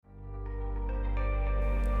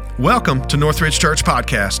Welcome to Northridge Church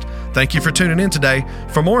Podcast. Thank you for tuning in today.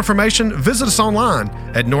 For more information, visit us online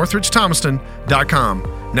at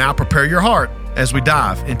northridgethomaston.com. Now prepare your heart as we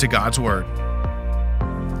dive into God's Word.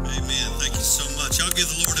 Amen. Thank you so much. Y'all give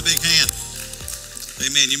the Lord a big hand.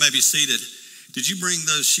 Amen. You may be seated. Did you bring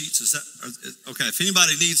those sheets? Okay, if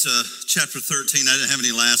anybody needs chapter 13, I didn't have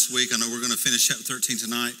any last week. I know we're going to finish chapter 13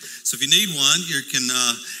 tonight. So if you need one, you can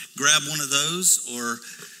grab one of those or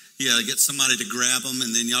get somebody to grab them.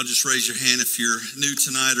 And then y'all just raise your hand if you're new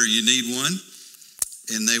tonight or you need one.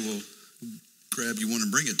 And they will grab you one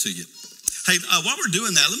and bring it to you. Hey, while we're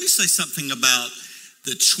doing that, let me say something about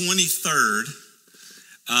the 23rd.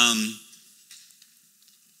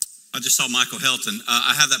 I just saw Michael Helton.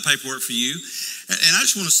 I have that paperwork for you. And I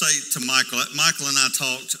just want to say to Michael and I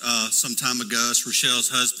talked some time ago. It's Rochelle's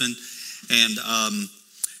husband. And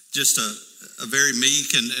just a very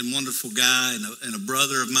meek and wonderful guy and a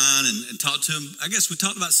brother of mine. And talked to him, I guess we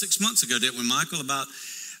talked about 6 months ago, didn't we, Michael, about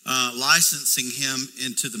licensing him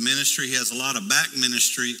into the ministry. He has a lot of back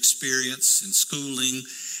ministry experience and schooling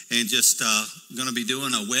and just going to be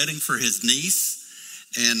doing a wedding for his niece.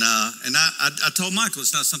 And I told Michael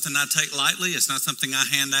it's not something I take lightly. It's not something I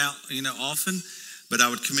hand out, often. But I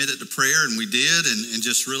would commit it to prayer, and we did, and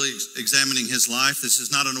just really examining his life. This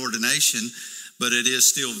is not an ordination, but it is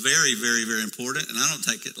still very, very, very important, and I don't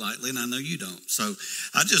take it lightly, and I know you don't. So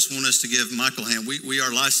I just want us to give Michael a hand. We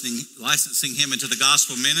are licensing him into the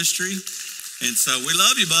gospel ministry, and so we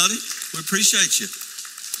love you, buddy. We appreciate you.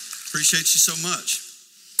 Appreciate you so much.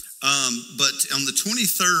 But on the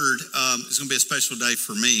 23rd, it's going to be a special day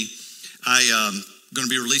for me. I'm going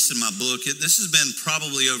to be releasing my book. This has been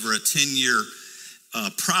probably over a 10-year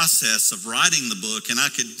process of writing the book, and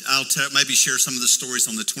I'll maybe share some of the stories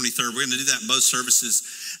on the 23rd. We're going to do that in both services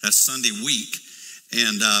Sunday week,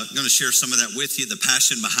 and I'm going to share some of that with you, the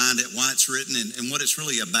passion behind it, why it's written, and what it's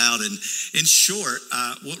really about. And in short,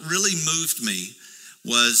 what really moved me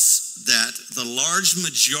was that the large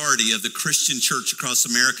majority of the Christian church across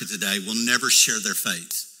America today will never share their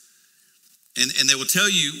faith. And they will tell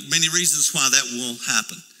you many reasons why that will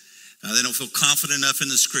happen. They don't feel confident enough in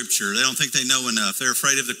the scripture. They don't think they know enough. They're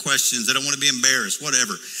afraid of the questions. They don't want to be embarrassed,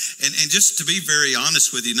 whatever. And just to be very honest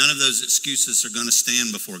with you, none of those excuses are going to stand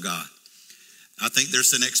before God. I think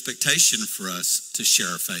there's an expectation for us to share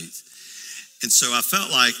our faith. And so I felt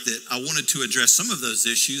like that I wanted to address some of those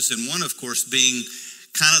issues, and one, of course, being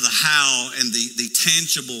kind of the how and the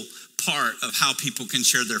tangible part of how people can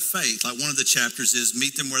share their faith. Like one of the chapters is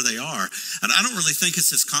meet them where they are. And I don't really think it's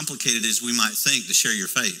as complicated as we might think to share your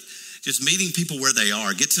faith. Just meeting people where they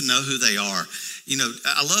are, get to know who they are.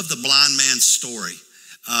 I love the blind man's story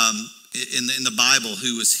in the Bible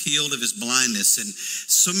who was healed of his blindness. And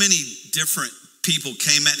so many different people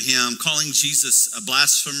came at him calling Jesus a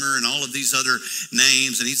blasphemer and all of these other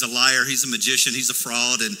names, and he's a liar, he's a magician, he's a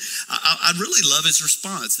fraud. And I really love his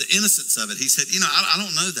response, the innocence of it. He said, I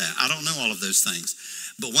don't know that. I don't know all of those things.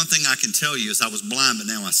 But one thing I can tell you is I was blind, but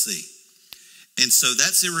now I see. And so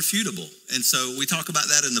that's irrefutable. And so we talk about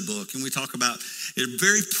that in the book, and we talk about a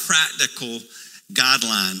very practical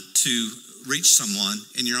guideline to reach someone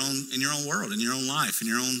in your own world, in your own life, in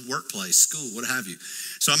your own workplace, school, what have you.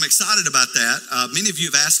 So I'm excited about that. Many of you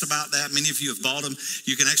have asked about that. Many of you have bought them.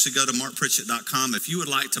 You can actually go to markpritchett.com if you would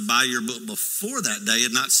like to buy your book before that day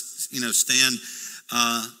and not, stand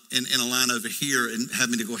in a line over here and have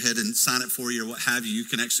me to go ahead and sign it for you or what have you. You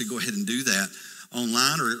can actually go ahead and do that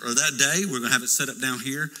online or that day. We're going to have it set up down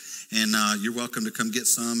here, and you're welcome to come get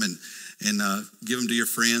some and give them to your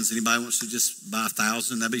friends. Anybody wants to just buy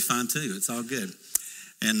 1,000, that'd be fine too. It's all good.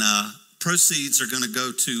 And proceeds are going to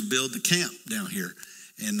go to build the camp down here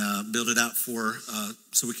and build it out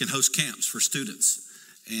so we can host camps for students.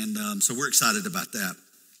 And so we're excited about that.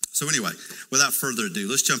 So anyway, without further ado,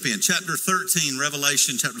 let's jump in. Chapter 13,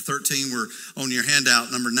 Revelation chapter 13, we're on your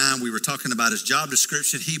handout. Number 9, we were talking about his job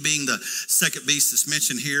description, he being the second beast that's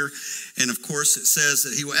mentioned here. And of course, it says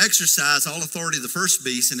that he will exercise all authority of the first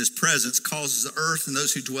beast in his presence, causes the earth and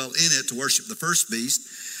those who dwell in it to worship the first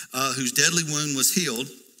beast, whose deadly wound was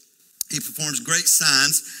healed. He performs great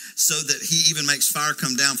signs so that he even makes fire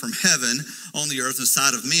come down from heaven on the earth in the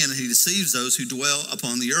sight of men, and he deceives those who dwell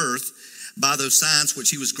upon the earth by those signs which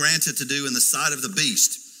he was granted to do in the sight of the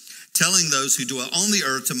beast, telling those who dwell on the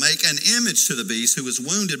earth to make an image to the beast who was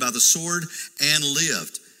wounded by the sword and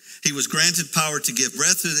lived. He was granted power to give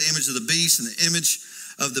breath to the image of the beast, and the image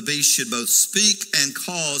of the beast should both speak and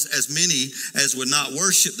cause as many as would not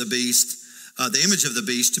worship the beast, the image of the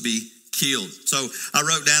beast, to be killed. So I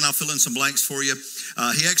wrote down, I'll fill in some blanks for you.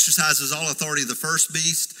 He exercises all authority of the first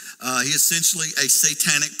beast. He is essentially a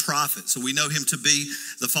satanic prophet. So we know him to be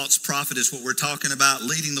the false prophet is what we're talking about,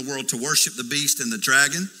 leading the world to worship the beast and the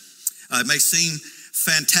dragon. It may seem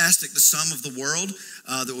fantastic to some of the world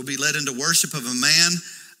that will be led into worship of a man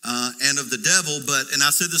and of the devil, and I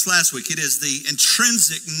said this last week, it is the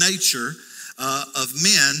intrinsic nature of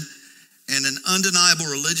men and an undeniable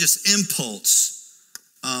religious impulse,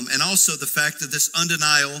 and also the fact that this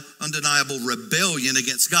undeniable rebellion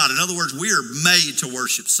against God. In other words, we are made to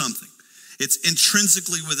worship something. It's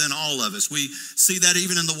intrinsically within all of us. We see that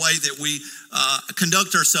even in the way that we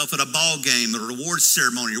conduct ourselves at a ball game or a awards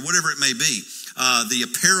ceremony or whatever it may be. The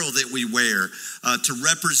apparel that we wear to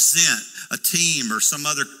represent a team or some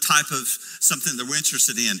other type of something that we're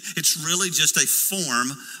interested in. It's really just a form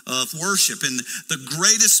of worship. And the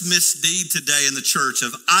greatest misdeed today in the church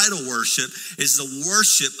of idol worship is the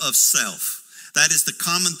worship of self. That is the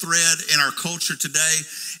common thread in our culture today.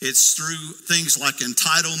 It's through things like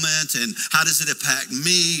entitlement and how does it impact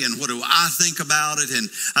me and what do I think about it. And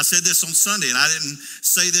I said this on Sunday, and I didn't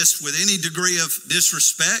say this with any degree of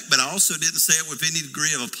disrespect, but I also didn't say it with any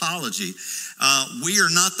degree of apology. We are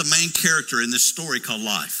not the main character in this story called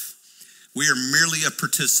life. We are merely a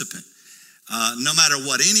participant. No matter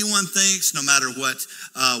what anyone thinks, no matter what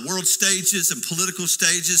world stages and political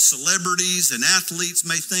stages, celebrities and athletes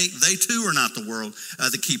may think, they too are not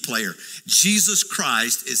the key player. Jesus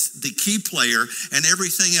Christ is the key player, and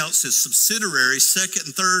everything else is subsidiary, second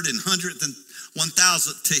and third and 100th and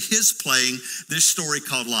 1,000th to his playing this story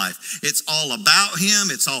called life. It's all about him.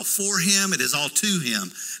 It's all for him. It is all to him.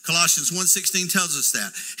 Colossians 1:16 tells us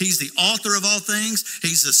that. He's the author of all things.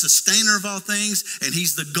 He's the sustainer of all things. And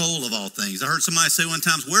he's the goal of all things. I heard somebody say one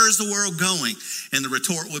time, where is the world going? And the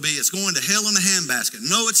retort would be, it's going to hell in a handbasket.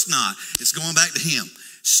 No, it's not. It's going back to him.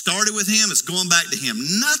 Started with him. It's going back to him.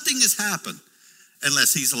 Nothing has happened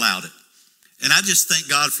unless he's allowed it. And I just thank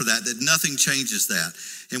God for that nothing changes that.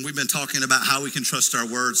 And we've been talking about how we can trust our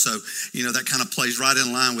word. So, that kind of plays right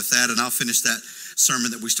in line with that. And I'll finish that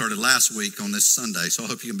sermon that we started last week on this Sunday. So I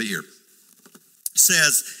hope you can be here. It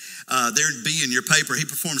says, there'd be in your paper, he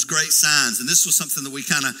performs great signs. And this was something that we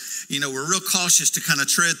kind of, we're real cautious to kind of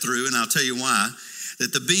tread through. And I'll tell you why.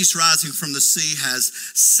 That the beast rising from the sea has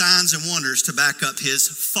signs and wonders to back up his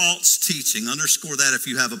false teaching. Underscore that if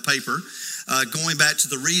you have a paper. Going back to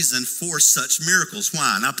the reason for such miracles.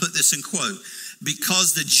 Why? And I put this in quote.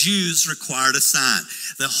 Because the Jews required a sign.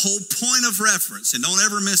 The whole point of reference, and don't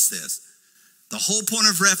ever miss this, the whole point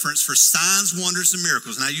of reference for signs, wonders, and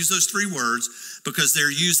miracles, and I use those three words because they're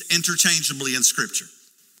used interchangeably in Scripture.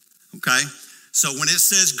 Okay? So when it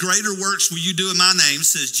says, greater works will you do in my name,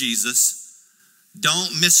 says Jesus,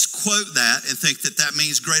 don't misquote that and think that that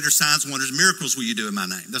means greater signs, wonders, and miracles will you do in my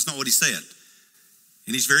name. That's not what he said.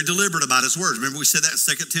 And he's very deliberate about his words. Remember we said that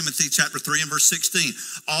in 2 Timothy chapter 3 and verse 16.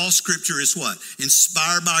 All Scripture is what?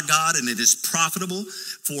 Inspired by God, and it is profitable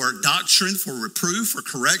for doctrine, for reproof, for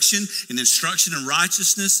correction, and instruction in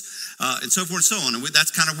righteousness, and so forth and so on. And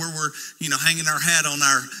that's kind of where we're, hanging our hat on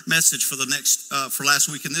our message for for last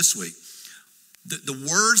week and this week. The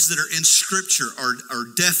words that are in Scripture are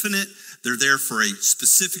definite. They're there for a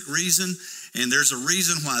specific reason. And there's a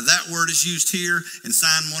reason why that word is used here and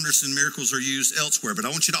sign, wonders, and miracles are used elsewhere. But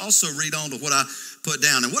I want you to also read on to what I put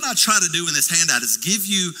down. And what I try to do in this handout is give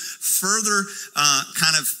you further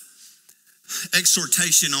kind of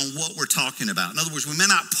exhortation on what we're talking about. In other words, we may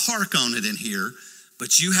not park on it in here,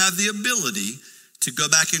 but you have the ability to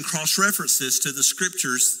go back and cross-reference this to the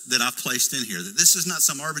Scriptures that I've placed in here. That this is not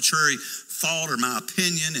some arbitrary thought or my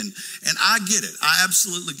opinion. And I get it. I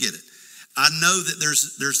absolutely get it. I know that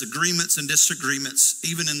there's agreements and disagreements,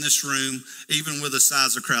 even in this room, even with a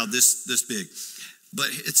size of crowd this big. But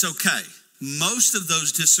it's okay. Most of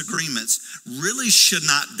those disagreements really should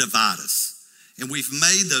not divide us. And we've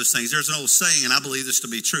made those things. There's an old saying, and I believe this to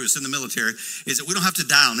be true, it's in the military, is that we don't have to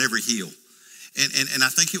die on every hill. And I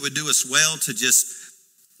think it would do us well to just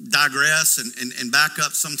digress and back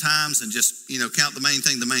up sometimes and just, count the main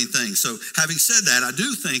thing. So having said that, I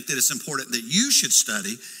do think that it's important that you should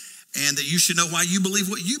study and that you should know why you believe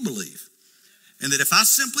what you believe. And that if I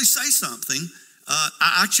simply say something,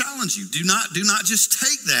 I challenge you. Do not just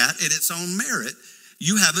take that at its own merit.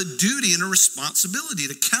 You have a duty and a responsibility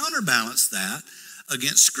to counterbalance that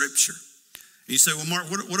against Scripture. And you say, well, Mark,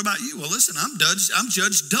 what about you? Well, listen, I'm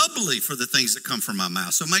judged doubly for the things that come from my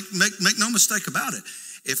mouth. So make no mistake about it.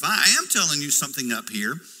 If I am telling you something up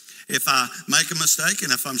here, if I make a mistake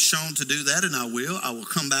and if I'm shown to do that, and I will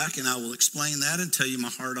come back and I will explain that and tell you my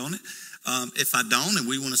heart on it. If I don't, and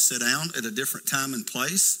we want to sit down at a different time and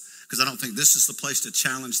place, because I don't think this is the place to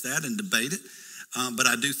challenge that and debate it. But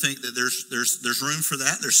I do think that there's room for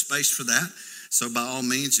that. There's space for that. So by all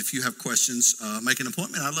means, if you have questions, make an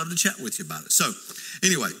appointment. I'd love to chat with you about it. So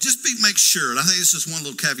anyway, just make sure, and I think this is one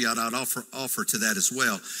little caveat I'd offer to that as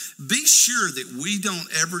well. Be sure that we don't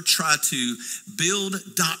ever try to build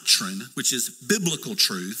doctrine, which is biblical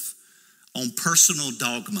truth, on personal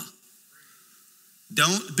dogma.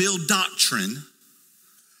 Don't build doctrine,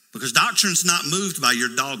 because doctrine's not moved by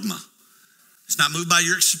your dogma. It's not moved by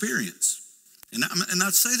your experience. And I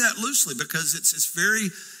say that loosely because it's very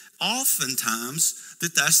oftentimes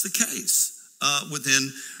that's the case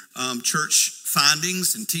within church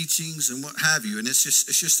findings and teachings and what have you. And it's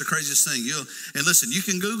just the craziest thing. And listen, you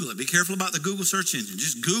can Google it. Be careful about the Google search engine.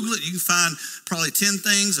 Just Google it. You can find probably 10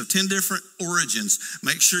 things of 10 different origins.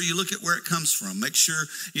 Make sure you look at where it comes from. Make sure,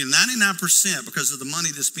 99% because of the money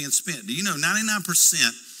that's being spent. Do you know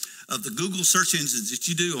 99% of the Google search engines that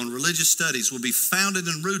you do on religious studies will be founded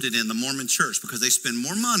and rooted in the Mormon church because they spend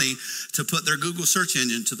more money to put their Google search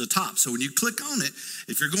engine to the top. So when you click on it,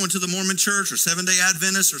 if you're going to the Mormon church or Seventh-day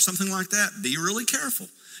Adventist or something like that, be really careful.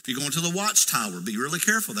 If you're going to the Watchtower, be really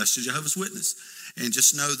careful. That's the Jehovah's Witness. And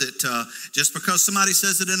just know that just because somebody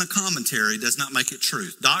says it in a commentary does not make it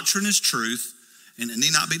truth. Doctrine is truth, and it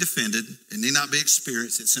need not be defended. It need not be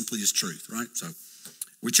experienced. It simply is truth, right? So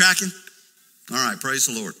we tracking? All right, praise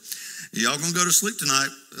the Lord. Y'all gonna go to sleep tonight?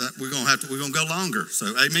 We're gonna go longer. So,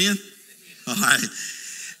 amen. All right.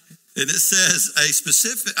 And it says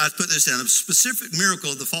I put this down. A specific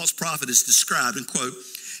miracle of the false prophet is described in quote.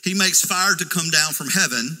 He makes fire to come down from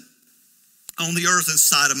heaven on the earth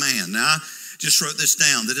inside a man. Now, I just wrote this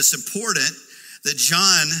down that it's important that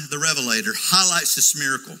John the Revelator highlights this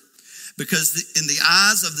miracle. Because in the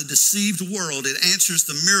eyes of the deceived world, it answers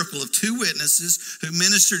the miracle of two witnesses who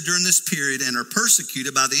ministered during this period and are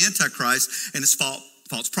persecuted by the Antichrist and his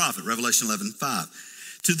false prophet, Revelation 11:5.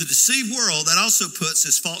 To the deceived world, that also puts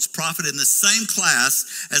his false prophet in the same class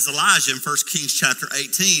as Elijah in 1 Kings chapter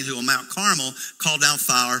 18, who on Mount Carmel called down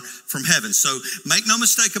fire from heaven. So make no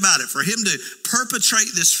mistake about it. For him to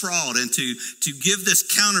perpetrate this fraud and to give this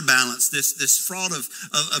counterbalance, this fraud of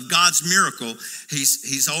God's miracle,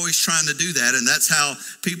 he's always trying to do that. And that's how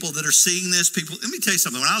people that are seeing this, let me tell you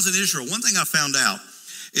something. When I was in Israel, one thing I found out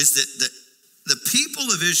is that the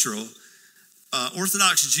people of Israel,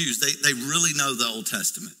 Orthodox Jews, they really know the Old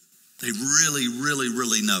Testament. They really, really,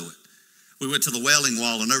 really know it. We went to the Wailing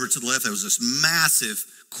Wall, and over to the left, there was this massive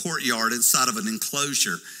courtyard inside of an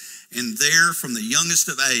enclosure. And there, from the youngest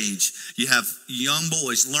of age, you have young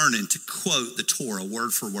boys learning to quote the Torah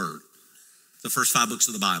word for word. The first 5 books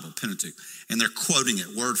of the Bible, Pentateuch. And they're quoting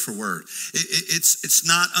it word for word. It's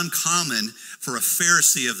not uncommon for a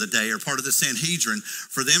Pharisee of the day or part of the Sanhedrin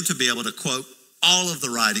for them to be able to quote all of the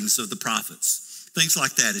writings of the prophets. Things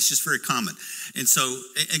like that. It's just very common. And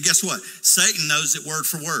guess what? Satan knows it word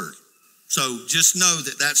for word. So just know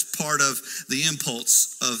that that's part of the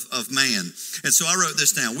impulse of man. And so I wrote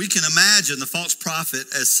this down. We can imagine the false prophet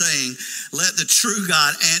as saying, let the true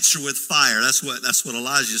God answer with fire. That's what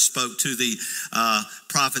Elijah spoke to the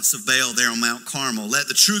prophets of Baal there on Mount Carmel. Let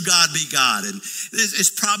the true God be God. And it's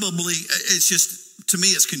just, to me,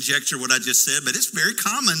 it's conjecture what I just said, but it's very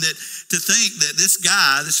common to think that this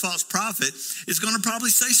guy, this false prophet, is going to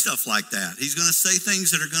probably say stuff like that. He's going to say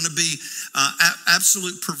things that are going to be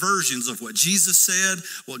absolute perversions of what Jesus said,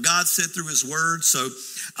 what God said through his word. So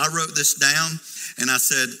I wrote this down, and I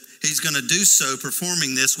said, he's going to do so,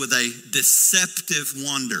 performing this with a deceptive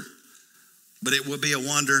wonder. But it will be a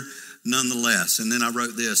wonder nonetheless. And then I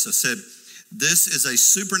wrote this. I said, this is a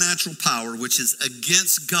supernatural power which is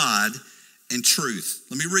against God and truth.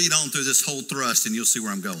 Let me read on through this whole thrust and you'll see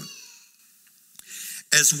where I'm going.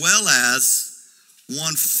 As well as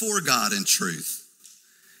one for God and truth.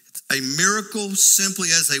 A miracle simply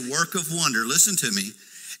as a work of wonder, listen to me,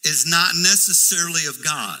 is not necessarily of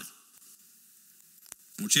God.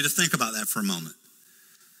 I want you to think about that for a moment.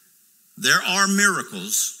 There are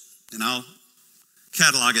miracles, and I'll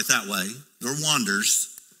catalog it that way. They're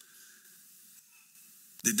wonders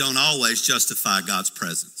that don't always justify God's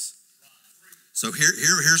presence. So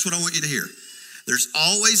here's what I want you to hear. There's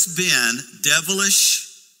always been devilish,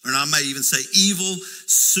 or I may even say evil,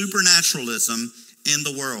 supernaturalism in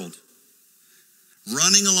the world,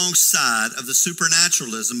 running alongside of the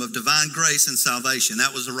supernaturalism of divine grace and salvation.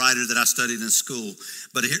 That was a writer that I studied in school.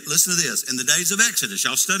 But here, listen to this. In the days of Exodus,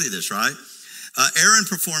 y'all study this, right? Aaron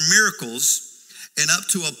performed miracles and up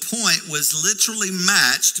to a point was literally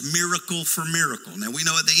matched miracle for miracle. Now we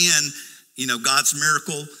know at the end, God's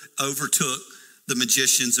miracle overtook the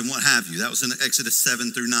magicians and what have you. That was in Exodus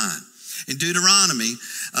 7 through 9. In Deuteronomy,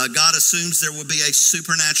 God assumes there will be a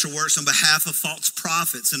supernatural works on behalf of false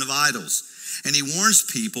prophets and of idols. And he warns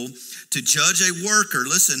people to judge a worker,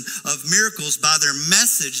 listen, of miracles by their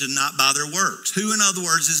message and not by their works. Who, in other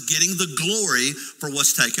words, is getting the glory for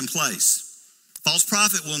what's taking place. False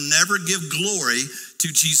prophet will never give glory to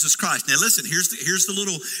Jesus Christ. Now listen, here's the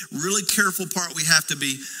little really careful part we have to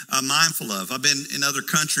be mindful of. I've been in other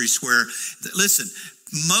countries where, listen,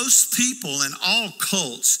 most people in all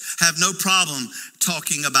cults have no problem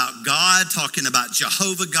talking about God, talking about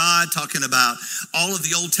Jehovah God, talking about all of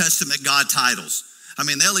the Old Testament God titles. I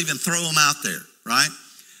mean, they'll even throw them out there, right?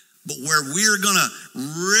 But where we're going to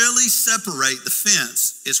really separate the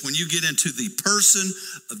fence is when you get into the person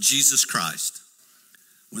of Jesus Christ.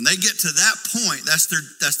 When they get to that point, that's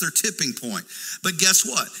their tipping point. But guess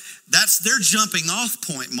what? That's their jumping off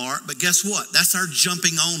point, Mark. But guess what? That's our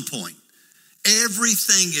jumping on point.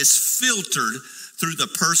 Everything is filtered through the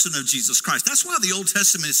person of Jesus Christ. That's why the Old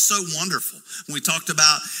Testament is so wonderful. When we talked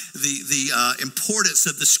about the importance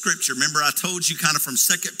of the Scripture, remember I told you kind of from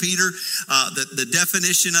 2 Peter, the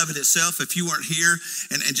definition of it itself, if you weren't here,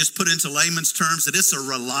 and just put into layman's terms, that it's a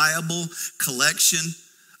reliable collection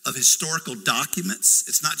of historical documents.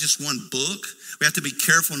 It's not just one book. We have to be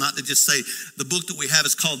careful not to just say the book that we have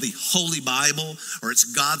is called the Holy Bible or it's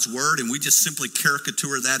God's Word and we just simply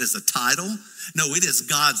caricature that as a title. No, it is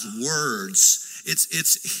God's words. It's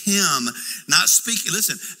Him not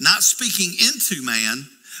speaking into man,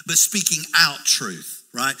 but speaking out truth,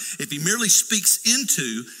 right? If He merely speaks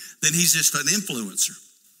into, then He's just an influencer.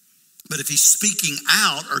 But if He's speaking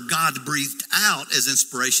out or God breathed out as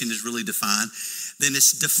inspiration is really defined, then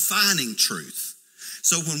it's defining truth.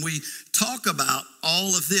 So when we talk about all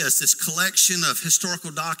of this collection of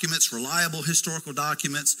historical documents, reliable historical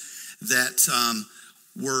documents that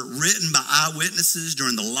were written by eyewitnesses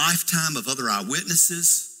during the lifetime of other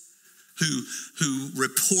eyewitnesses who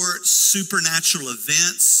report supernatural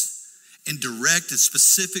events in direct and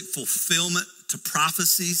specific fulfillment to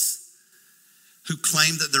prophecies, who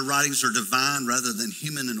claim that their writings are divine rather than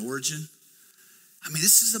human in origin. I mean,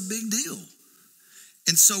 this is a big deal.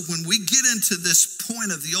 And so when we get into this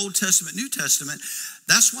point of the Old Testament, New Testament,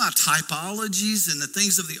 that's why typologies and the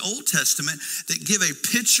things of the Old Testament that give a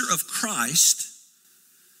picture of Christ,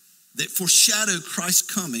 that foreshadow Christ's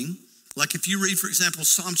coming, like if you read, for example,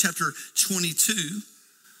 Psalm chapter 22,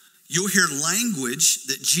 you'll hear language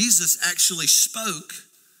that Jesus actually spoke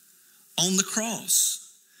on the cross.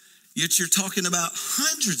 Yet you're talking about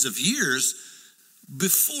hundreds of years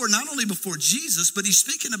before, not only before Jesus, but he's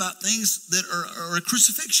speaking about things that are a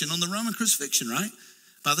crucifixion, on the Roman crucifixion, right?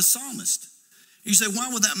 By the psalmist. You say, why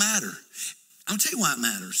would that matter? I'll tell you why it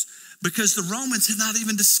matters. Because the Romans had not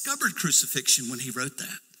even discovered crucifixion when he wrote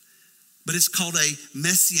that. But it's called a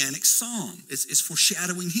messianic psalm. It's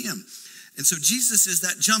foreshadowing him. And so Jesus is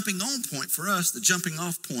that jumping on point for us, the jumping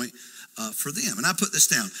off point for them. And I put this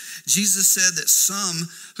down. Jesus said that some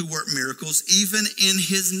who work miracles, even in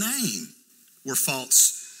his name, were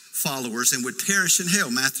false followers and would perish in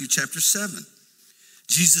hell, Matthew chapter 7.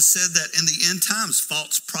 Jesus said that in the end times,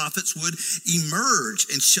 false prophets would emerge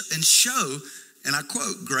and show, and I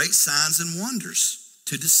quote, great signs and wonders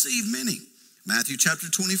to deceive many, Matthew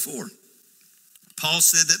chapter 24. Paul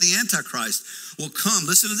said that the Antichrist will come,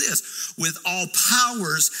 listen to this, with all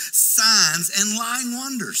powers, signs, and lying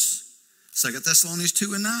wonders, 2 Thessalonians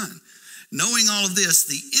 2 and 9. Knowing all of this,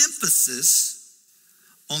 the emphasis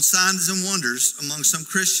on signs and wonders among some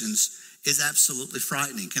Christians is absolutely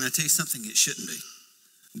frightening. Can I tell you something? It shouldn't be.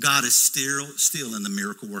 God is still in the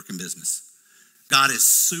miracle working business. God is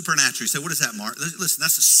supernatural. You say, what is that, Mark? Listen,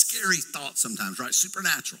 that's a scary thought sometimes, right?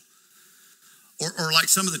 Supernatural. Or like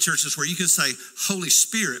some of the churches where you can say Holy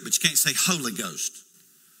Spirit, but you can't say Holy Ghost,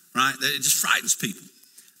 right? It just frightens people.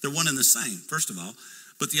 They're one and the same, first of all.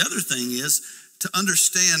 But the other thing is to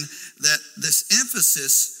understand that this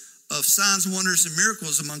emphasis of signs, wonders, and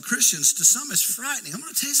miracles among Christians, to some is frightening. I'm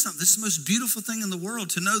going to tell you something. This is the most beautiful thing in the world,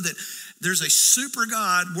 to know that there's a super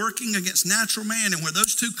God working against natural man, and where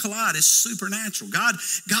those two collide is supernatural. God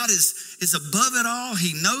is above it all.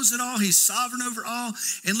 He knows it all. He's sovereign over all.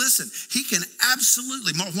 And listen, he can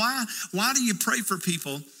absolutely, why do you pray for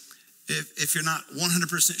people if you're not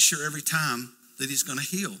 100% sure every time that he's going to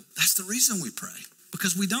heal? That's the reason we pray,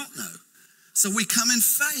 because we don't know. So we come in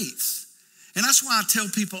faith. And that's why I tell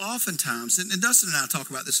people oftentimes, and Dustin and I talk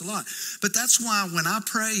about this a lot, but that's why when I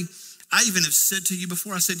pray, I even have said to you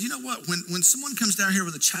before, I said, you know what, when someone comes down here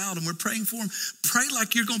with a child and we're praying for them, pray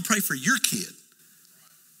like you're going to pray for your kid.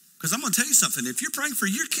 Because I'm going to tell you something, if you're praying for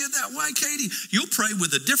your kid that way, Katie, you'll pray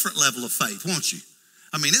with a different level of faith, won't you?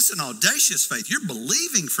 I mean, it's an audacious faith. You're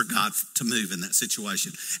believing for God to move in that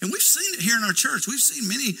situation. And we've seen it here in our church. We've seen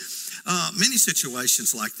many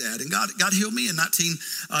situations like that. And God healed me in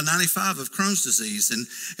 1995 of Crohn's disease.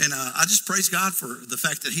 And I just praise God for the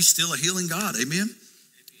fact that he's still a healing God. Amen?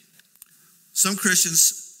 Some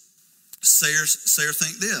Christians say or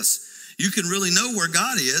think this: you can really know where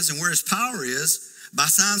God is and where his power is by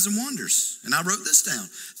signs and wonders. And I wrote this down.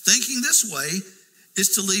 Thinking this way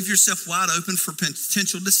is to leave yourself wide open for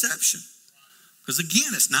potential deception. Because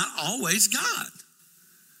again, it's not always God.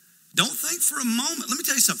 Don't think for a moment. Let me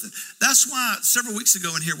tell you something. That's why several weeks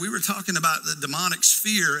ago in here, we were talking about the demonic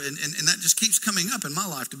sphere, and that just keeps coming up in my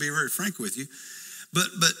life, to be very frank with you. But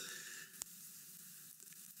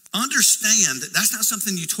understand that that's not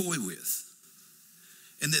something you toy with.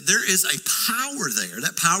 And that there is a power there,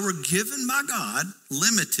 that power given by God,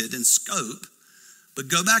 limited in scope. But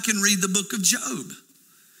go back and read the book of Job.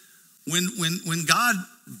 When God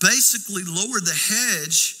basically lowered the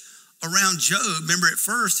hedge around Job, remember at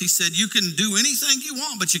first he said, you can do anything you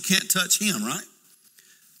want, but you can't touch him, right?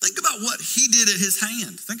 Think about what he did at his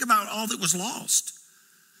hand. Think about all that was lost.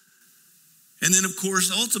 And then, of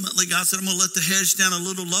course, ultimately God said, I'm going to let the hedge down a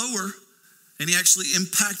little lower. And he actually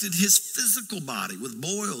impacted his physical body with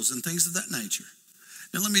boils and things of that nature.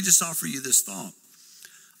 Now, let me just offer you this thought.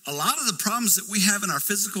 A lot of the problems that we have in our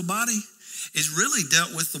physical body is really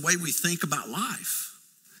dealt with the way we think about life.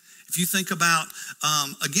 If you think about,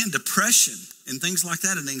 again, depression and things like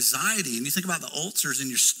that, and anxiety, and you think about the ulcers in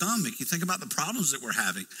your stomach, you think about the problems that we're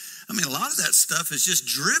having. I mean, a lot of that stuff is just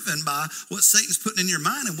driven by what Satan's putting in your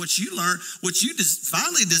mind and what you learn, what you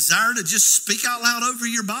finally desire to just speak out loud over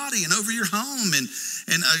your body and over your home. And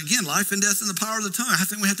again, life and death in the power of the tongue. I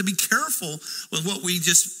think we have to be careful with what we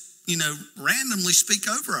just, randomly speak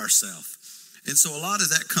over ourselves. And so a lot of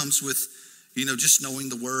that comes with, just knowing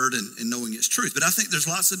the word and knowing its truth. But I think there's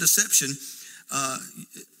lots of deception.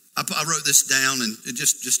 I wrote this down, and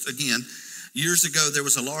just again, years ago, there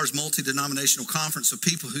was a large multi-denominational conference of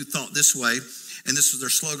people who thought this way, and this was their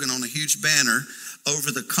slogan on a huge banner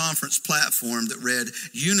over the conference platform that read,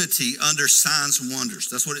 "Unity under signs and wonders."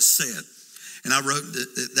 That's what it said. And I wrote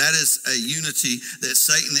that is a unity that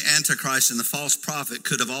Satan, the Antichrist, and the false prophet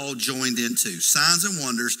could have all joined into. Signs and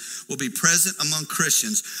wonders will be present among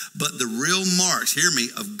Christians, but the real marks, hear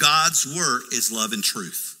me, of God's work is love and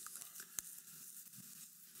truth.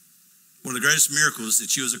 One of the greatest miracles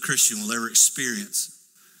that you as a Christian will ever experience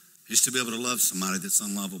is to be able to love somebody that's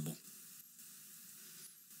unlovable.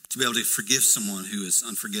 To be able to forgive someone who is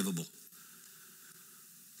unforgivable.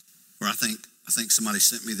 Or I think somebody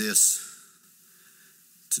sent me this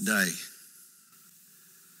today.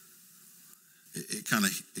 It kind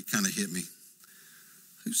of hit me.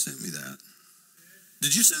 Who sent me that?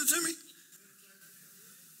 Did you send it to me?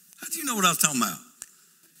 How do you know what I was talking about?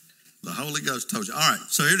 The Holy Ghost told you. All right,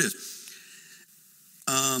 so here it is.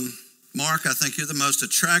 Mark, I think you're the most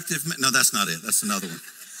attractive man. No, that's not it. That's another one.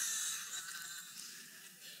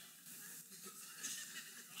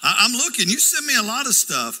 I'm looking. You sent me a lot of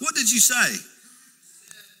stuff. What did you say?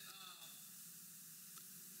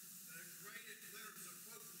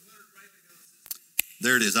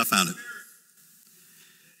 There it is. I found it.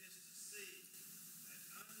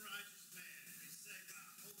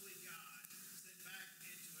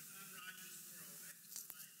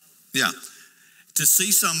 Yeah. To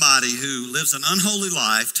see somebody who lives an unholy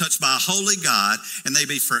life, touched by a holy God, and they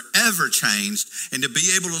be forever changed, and to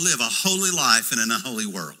be able to live a holy life in an unholy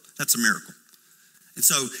world. That's a miracle. And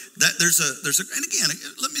so that there's a, and again,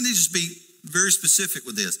 let me just be very specific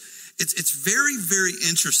with this. It's very, very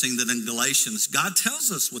interesting that in Galatians, God tells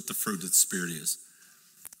us what the fruit of the Spirit is.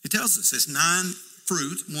 He tells us it's 9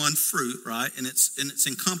 fruit, 1 fruit, right? And it's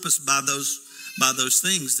encompassed by those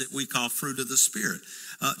things that we call fruit of the Spirit.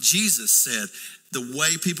 Jesus said, the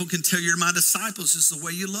way people can tell you're my disciples is the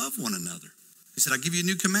way you love one another. He said, I give you a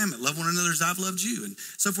new commandment, love one another as I've loved you, and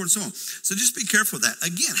so forth and so on. So just be careful of that.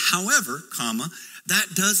 Again, however, that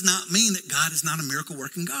does not mean that God is not a miracle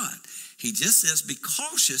working God. He just says, be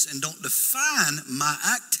cautious and don't define my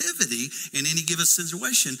activity in any given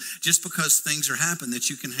situation just because things are happening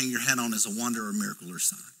that you can hang your hat on as a wonder or a miracle or a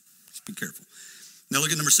sign. Just be careful. Now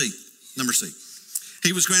look at number C.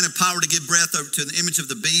 He was granted power to give breath over to the image of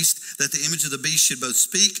the beast, that the image of the beast should both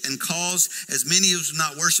speak and cause as many as do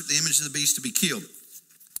not worship the image of the beast to be killed.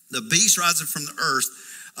 The beast rising from the earth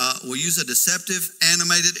will use a deceptive,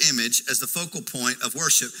 animated image as the focal point of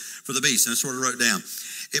worship for the beast. And that's what I wrote down.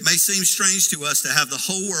 It may seem strange to us to have the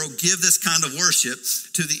whole world give this kind of worship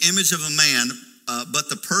to the image of a man, but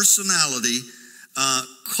the personality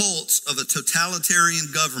cults of a totalitarian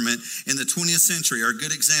government in the 20th century are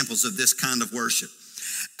good examples of this kind of worship.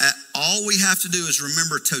 All we have to do is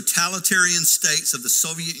remember totalitarian states of the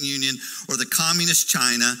Soviet Union or the communist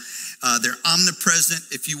China. They're omnipresent,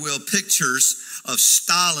 if you will, pictures of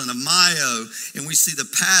Stalin, of Mao, and we see the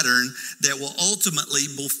pattern that will ultimately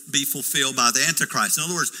be fulfilled by the Antichrist. In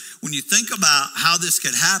other words, when you think about how this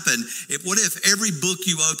could happen, what if every book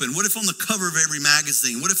you open, what if on the cover of every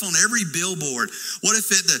magazine, what if on every billboard, what if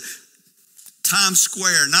at the Times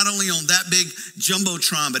Square, not only on that big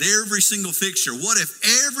jumbotron, but every single fixture. What if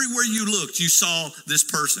everywhere you looked, you saw this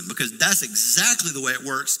person? Because that's exactly the way it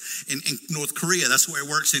works in North Korea. That's the way it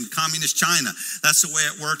works in communist China. That's the way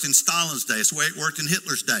it worked in Stalin's day. It's the way it worked in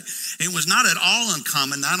Hitler's day. And it was not at all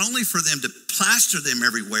uncommon, not only for them to plaster them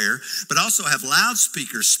everywhere, but also have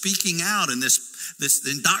loudspeakers speaking out in this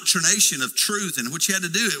indoctrination of truth and what you had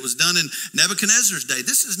to do. It was done in Nebuchadnezzar's day.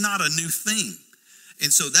 This is not a new thing. And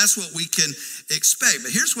so that's what we can expect. But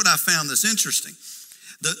here's what I found that's interesting.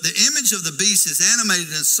 The image of the beast is animated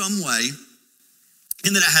in some way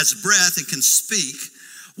in that it has breath and can speak.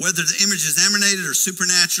 Whether the image is animated or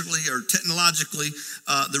supernaturally or technologically,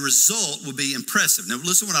 the result will be impressive. Now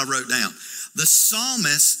listen to what I wrote down. The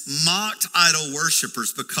psalmist mocked idol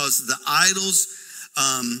worshipers because the idols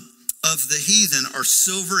of the heathen are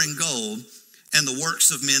silver and gold and the works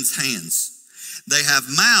of men's hands. They have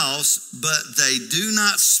mouths, but they do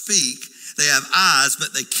not speak. They have eyes,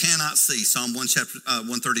 but they cannot see. Psalm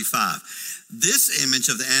 135. This image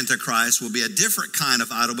of the Antichrist will be a different kind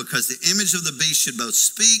of idol because the image of the beast should both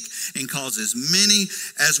speak and cause as many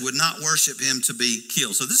as would not worship him to be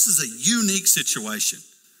killed. So this is a unique situation.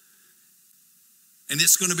 And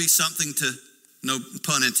it's going to be something to, no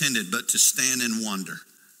pun intended, but to stand in wonder,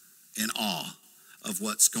 in awe of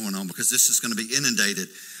what's going on, because this is going to be inundated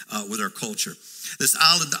with our culture. This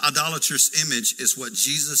idolatrous image is what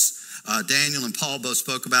Jesus, Daniel, and Paul both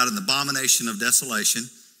spoke about in the abomination of desolation.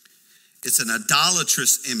 It's an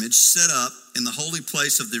idolatrous image set up in the holy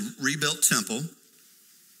place of the rebuilt temple.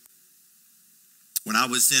 When I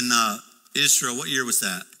was in Israel, what year was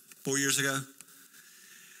that? 4 years ago?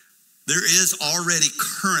 There is already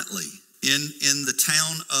currently in the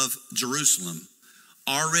town of Jerusalem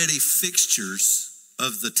already fixtures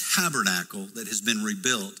of the tabernacle that has been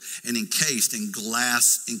rebuilt and encased in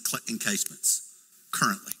glass encasements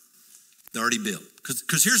currently. They're already built.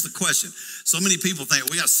 Because here's the question. So many people think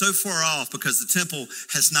we got so far off because the temple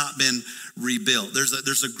has not been rebuilt.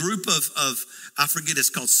 There's a group of I forget, it's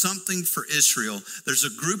called Something for Israel. There's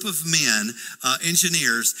a group of men,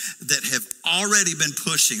 engineers, that have already been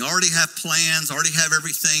pushing, already have plans, already have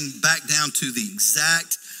everything back down to the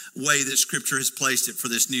exact way that Scripture has placed it for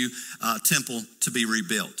this new temple to be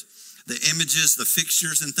rebuilt. The images, the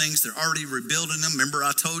fixtures and things, they're already rebuilding them. Remember,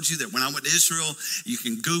 I told you that when I went to Israel, you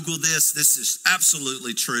can Google this. This is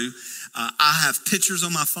absolutely true. I have pictures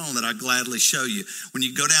on my phone that I gladly show you. When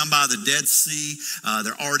you go down by the Dead Sea,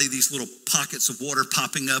 there are already these little pockets of water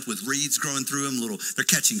popping up with reeds growing through them. They're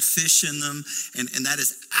catching fish in them. And that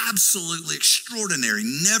is absolutely extraordinary.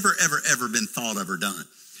 Never, ever, ever been thought of or done.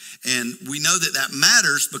 And we know that that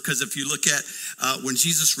matters because if you look at when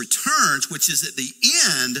Jesus returns, which is at the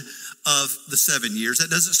end of the 7 years, that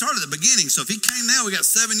doesn't start at the beginning. So if he came now, we got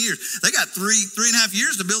 7 years. They got three and a half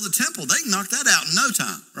years to build the temple. They can knock that out in no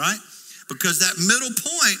time, right? Because that middle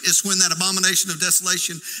point is when that abomination of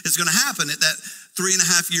desolation is going to happen at that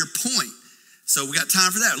 3.5 year point. So we got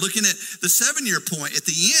time for that. Looking at the 7 year point, at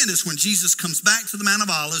the end is when Jesus comes back to the Mount of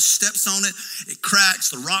Olives, steps on it, it cracks,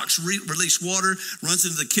 the rocks release water, runs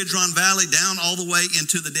into the Kidron Valley, down all the way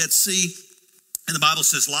into the Dead Sea. And the Bible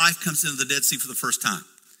says life comes into the Dead Sea for the first time.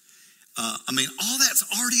 All that's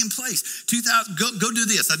already in place. Go do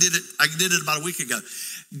this. I did it about a week ago.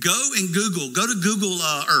 Go to Google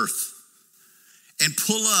Earth and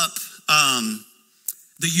pull up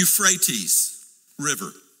the Euphrates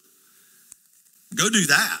River. Go do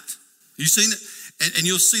that. You seen it? And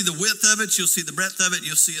you'll see the width of it. You'll see the breadth of it.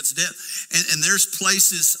 You'll see its depth. And there's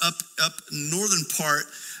places up northern part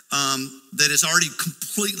that is already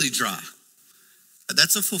completely dry.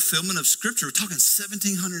 That's a fulfillment of Scripture. We're talking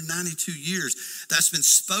 1,792 years. That's been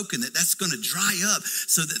spoken, that's going to dry up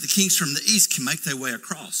so that the kings from the east can make their way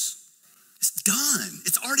across. It's done.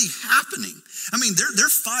 It's already happening. They're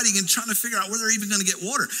fighting and trying to figure out where they're even going to get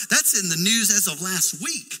water. That's in the news as of last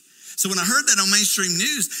week. So when I heard that on mainstream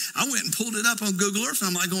news, I went and pulled it up on Google Earth, and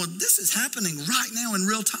I'm like going, this is happening right now in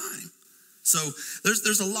real time. So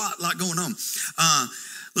there's a lot going on.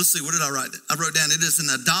 Let's see, what did I write? I wrote down, it is an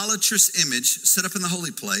idolatrous image set up in the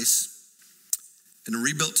holy place in a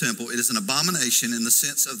rebuilt temple. It is an abomination in the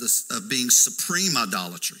sense of being supreme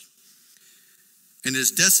idolatry. And it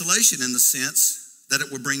is desolation in the sense that it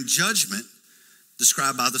would bring judgment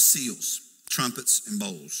described by the seals. trumpets, and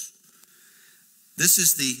bowls. This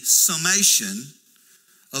is the summation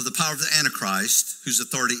of the power of the Antichrist, whose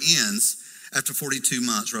authority ends after 42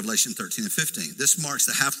 months, Revelation 13 and 15. This marks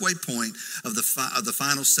the halfway point of the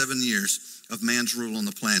final 7 years of man's rule on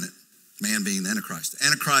the planet, man being the Antichrist. The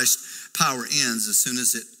Antichrist's power ends as soon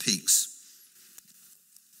as it peaks.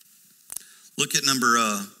 Look at number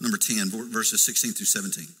 10, verses 16 through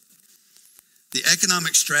 17. The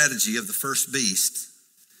economic strategy of the first beast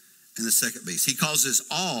and the second beast. He causes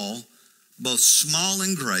all, both small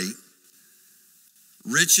and great,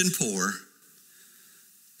 rich and poor,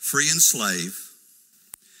 free and slave.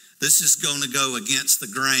 This is going to go against the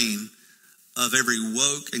grain of every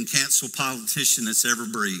woke and canceled politician that's ever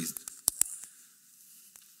breathed.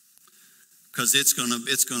 Because it's going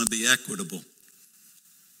to be equitable.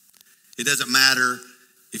 It doesn't matter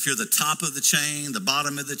if you're the top of the chain, the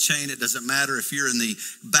bottom of the chain. It doesn't matter if you're in the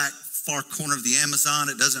back far corner of the Amazon.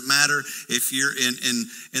 It doesn't matter if you're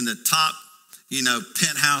in the top,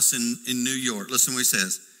 penthouse in New York. Listen to what he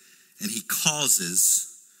says. And he causes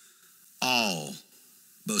all,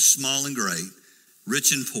 both small and great,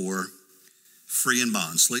 rich and poor, free and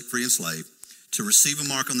bond, free and slave, to receive a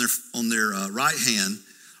mark on their right hand,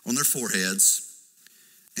 on their foreheads,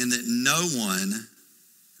 and that no one.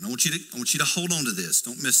 And I want you to hold on to this.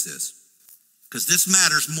 Don't miss this. Because this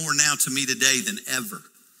matters more now to me today than ever.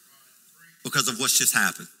 Because of what's just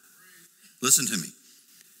happened. Listen to me.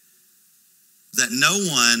 That no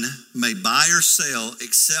one may buy or sell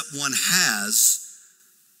except one has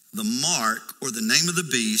the mark or the name of the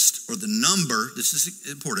beast or the number, this is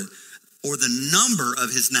important, or the number of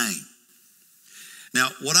his name. Now,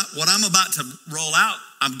 what I'm about to roll out,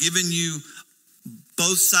 I'm giving you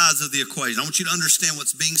both sides of the equation. I want you to understand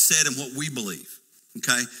what's being said and what we believe.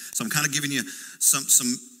 Okay? So I'm kind of giving you some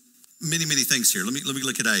many things here. Let me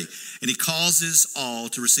look at A. And he causes all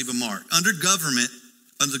to receive a mark. Under the government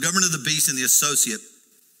of the beast and the associate,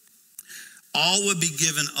 all would be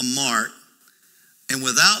given a mark, and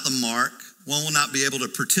without the mark, one will not be able to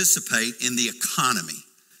participate in the economy.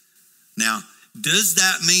 Now, does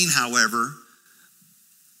that mean, however,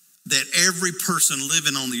 that every person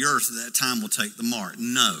living on the earth at that time will take the mark?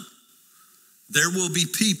 No. There will be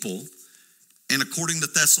people, and according to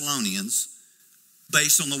Thessalonians,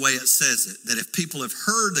 based on the way it says it, that if people have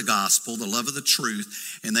heard the gospel, the love of the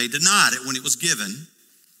truth, and they denied it when it was given,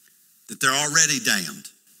 that they're already damned.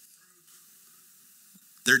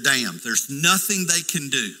 They're damned. There's nothing they can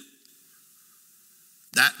do.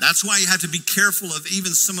 That's why you have to be careful of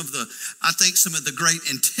even some of the great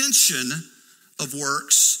intention of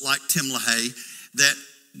works like Tim LaHaye that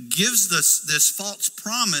gives this false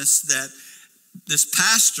promise that this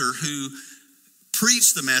pastor who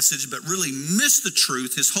preached the message but really missed the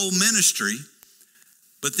truth his whole ministry,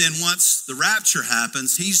 but then once the rapture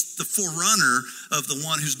happens, he's the forerunner of the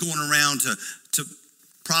one who's going around to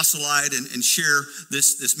proselyte and share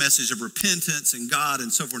this message of repentance and God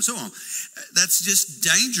and so forth and so on. That's just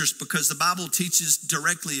dangerous because the Bible teaches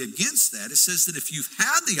directly against that. It says that if you've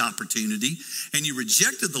had the opportunity and you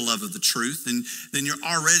rejected the love of the truth, then you're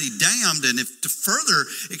already damned. And if to further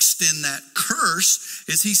extend that curse,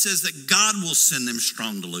 is he says that God will send them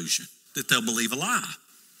strong delusion, that they'll believe a lie.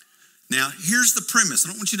 Now, here's the premise. I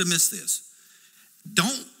don't want you to miss this.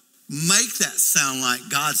 Don't make that sound like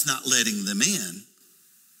God's not letting them in.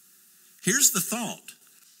 Here's the thought.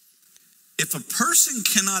 If a person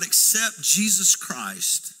cannot accept Jesus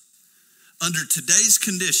Christ under today's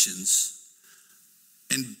conditions,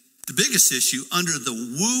 and the biggest issue, under the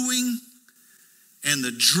wooing and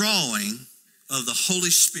the drawing of the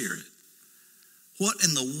Holy Spirit, what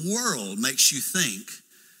in the world makes you think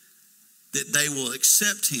that they will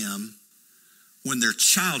accept him when their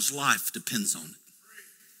child's life depends on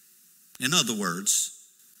it? In other words,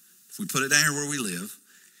 if we put it down here where we live,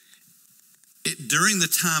 during the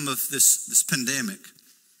time of this pandemic,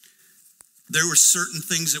 there were certain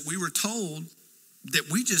things that we were told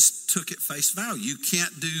that we just took at face value. You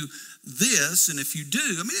can't do this, and if you do,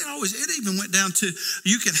 it even went down to,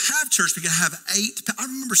 you can have church, but you can have 8. I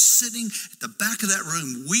remember sitting at the back of that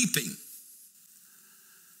room weeping.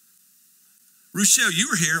 Rochelle, you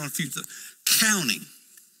were here on a few, counting.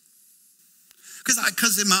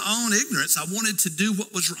 Because in my own ignorance, I wanted to do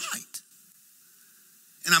what was right.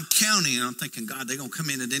 And I'm counting, and I'm thinking, God, they're going to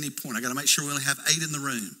come in at any point. I got to make sure we only have 8 in the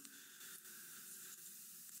room.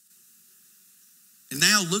 And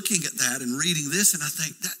now looking at that and reading this, and I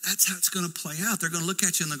think that's how it's going to play out. They're going to look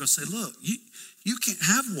at you and they're going to say, look, you can't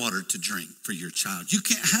have water to drink for your child. You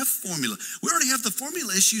can't have formula. We already have the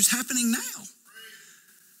formula issues happening now.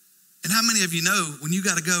 And how many of you know when you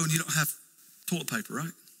got to go and you don't have toilet paper,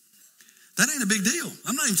 right? That ain't a big deal.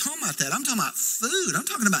 I'm not even talking about that. I'm talking about food. I'm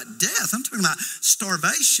talking about death. I'm talking about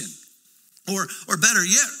starvation. Or better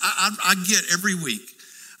yet, I get every week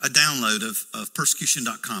a download of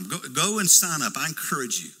persecution.com. Go and sign up. I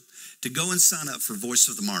encourage you to go and sign up for Voice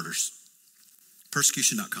of the Martyrs.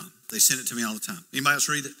 Persecution.com. They send it to me all the time. Anybody else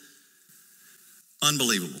read it?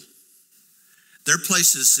 Unbelievable. There are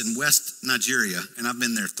places in West Nigeria, and I've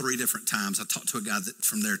been there 3 different times. I talked to a guy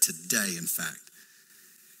from there today, in fact.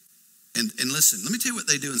 And listen, let me tell you what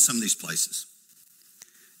they do in some of these places.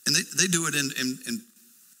 And they do it in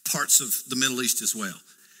parts of the Middle East as well.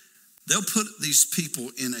 They'll put these people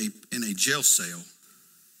in a jail cell,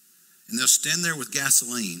 and they'll stand there with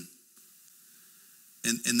gasoline,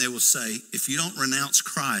 and they will say, if you don't renounce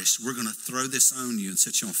Christ, we're going to throw this on you and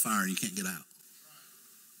set you on fire, and you can't get out.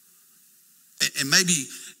 And maybe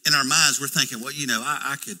in our minds we're thinking, well,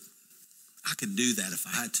 I could do that if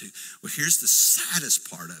I had to. Well, here's the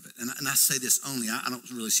saddest part of it. And I say this only, I don't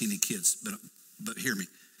really see any kids, but hear me.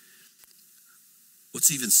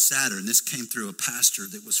 What's even sadder, and this came through a pastor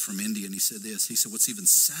that was from India, and he said this. He said, what's even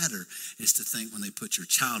sadder is to think when they put your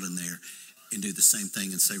child in there and do the same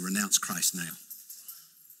thing and say, renounce Christ now.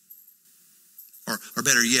 Or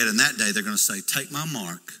better yet, in that day, they're going to say, take my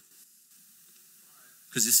mark.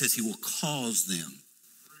 Because it says he will cause them.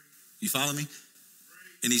 You follow me?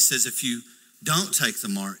 And he says, if you don't take the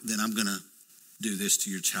mark, then I'm going to do this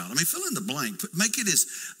to your child. I mean, fill in the blank. Make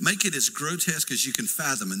it as grotesque as you can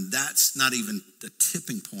fathom. And that's not even the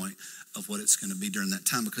tipping point of what it's going to be during that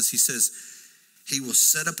time. Because he says he will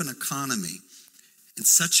set up an economy in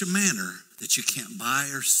such a manner that you can't buy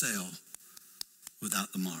or sell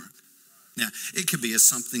without the mark. Now, it could be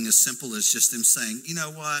something as simple as just them saying, you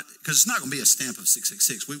know what? Because it's not going to be a stamp of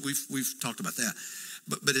 666. We've talked about that.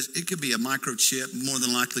 But it could be a microchip, more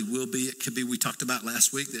than likely will be. It could be, we talked about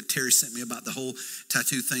last week that Terry sent me about the whole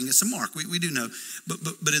tattoo thing. It's a mark, we do know.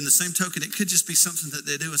 But in the same token, it could just be something that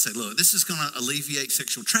they do and say, look, this is going to alleviate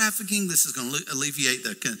sexual trafficking. This is going to alleviate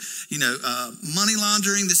the, money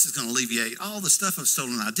laundering. This is going to alleviate all the stuff of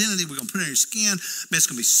stolen identity. We're going to put it on your skin. Man, it's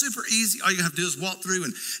going to be super easy. All you have to do is walk through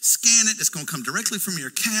and scan it. It's going to come directly from your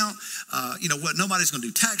account. Nobody's going to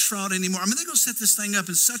do tax fraud anymore. I mean, they're going to set this thing up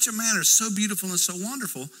in such a manner so beautiful and so wonderful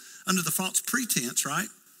under the false pretense, right?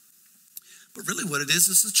 But really what it is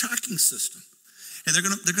a tracking system. And they're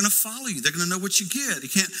gonna follow you. They're gonna know what you get. You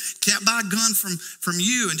can't buy a gun from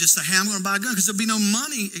you and just say, hey, I'm gonna buy a gun, because there'll be no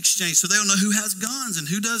money exchange. So they'll know who has guns and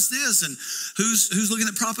who does this and who's looking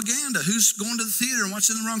at propaganda, who's going to the theater and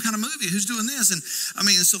watching the wrong kind of movie, who's doing this. And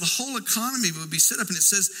so the whole economy would be set up, and it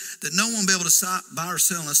says that no one will be able to buy or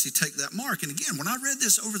sell unless you take that mark. And again, when I read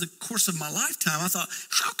this over the course of my lifetime, I thought,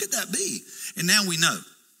 how could that be? And now we know.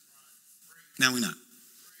 Now we know.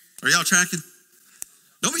 Are y'all tracking?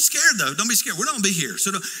 Don't be scared, though. Don't be scared. We're not going to be here.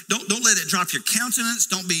 So don't let it drop your countenance.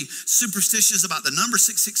 Don't be superstitious about the number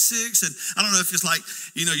 666. And I don't know if it's like,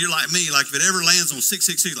 you're like me. Like if it ever lands on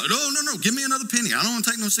 666, like, no, give me another penny. I don't want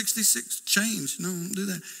to take no 66 change. No, don't do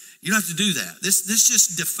that. You don't have to do that. This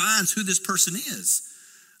just defines who this person is.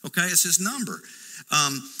 Okay, it's his number.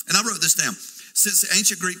 And I wrote this down. Since the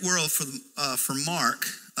ancient Greek world for mark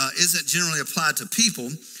isn't generally applied to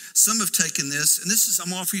people, some have taken this, and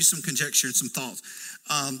I'm going to offer you some conjecture and some thoughts.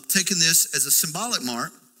 Taken this as a symbolic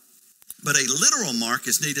mark, but a literal mark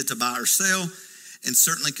is needed to buy or sell, and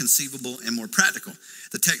certainly conceivable and more practical.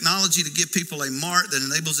 The technology to give people a mark that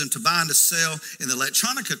enables them to buy and to sell in the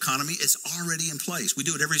electronic economy is already in place. We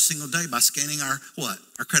do it every single day by scanning our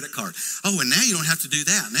credit card. Oh, and now you don't have to do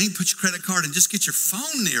that. Now you put your credit card and just get your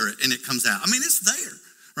phone near it and it comes out. I mean, it's there,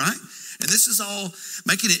 right? And this is all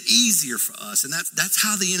making it easier for us. And that's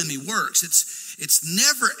how the enemy works. It's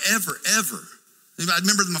never, ever, ever. I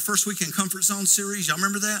remember my first weekend Comfort Zone series. Y'all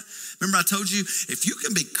remember that? Remember I told you, if you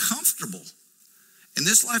can be comfortable in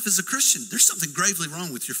this life as a Christian, there's something gravely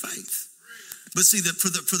wrong with your faith. But see, that for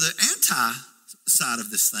the anti side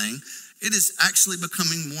of this thing, it is actually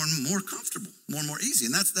becoming more and more comfortable, more and more easy.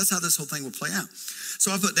 And that's how this whole thing will play out.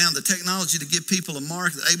 So I put down the technology to give people a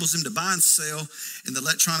mark that enables them to buy and sell in the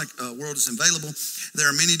electronic world is available. There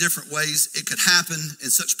are many different ways it could happen, and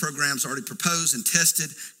such programs are already proposed and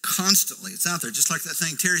tested constantly. It's out there, just like that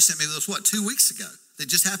thing Terry sent me, 2 weeks ago. That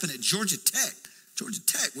just happened at Georgia Tech,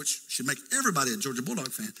 which should make everybody a Georgia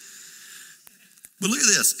Bulldog fan. But look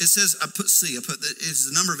at this. It says, I put it's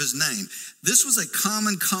the number of his name. This was a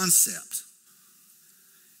common concept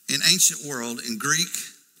in ancient world, in Greek,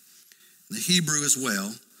 the Hebrew as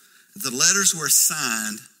well. The letters were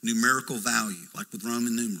assigned numerical value, like with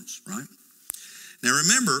Roman numerals, right? Now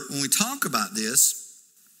remember, when we talk about this,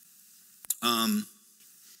 I'll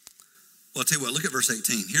tell you what, look at verse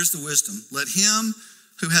 18. Here's the wisdom. Let him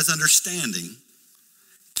who has understanding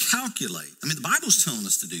calculate. I mean, the Bible's telling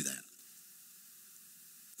us to do that.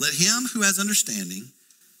 Let him who has understanding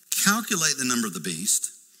calculate the number of the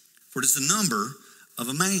beast, for it is the number of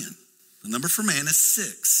a man. The number for man is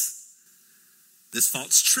 6. This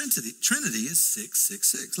false trinity is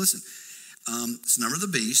 666. Listen, it's the number of the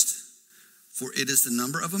beast, for it is the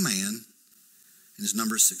number of a man, and his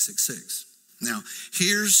number is 666. Now,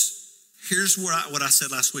 here's what I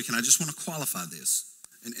said last week, and I just want to qualify this.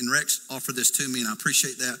 And Rex offered this to me, and I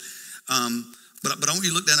appreciate that. But I want you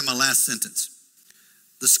to look down at my last sentence.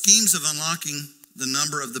 The schemes of unlocking the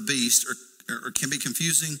number of the beast or can be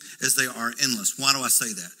confusing as they are endless. Why do I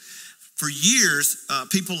say that? For years,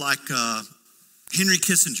 people like Henry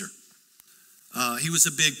Kissinger, he was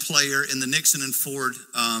a big player in the Nixon and Ford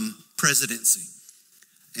presidency.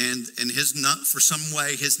 And for some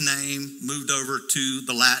way, his name moved over to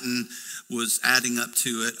the Latin, was adding up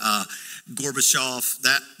to it. Gorbachev,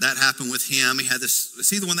 that happened with him. He had this, is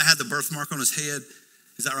he the one that had the birthmark on his head?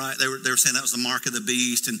 Is that right? They were saying that was the mark of the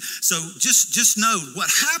beast. And so just know what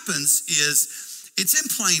happens is, it's in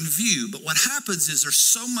plain view, but what happens is there's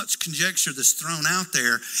so much conjecture that's thrown out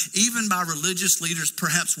there, even by religious leaders,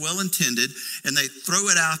 perhaps well-intended, and they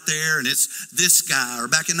throw it out there, and it's this guy.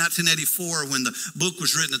 Or back in 1984, when the book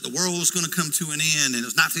was written that the world was going to come to an end, and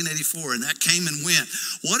it was 1984, and that came and went.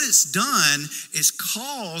 What it's done is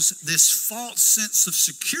cause this false sense of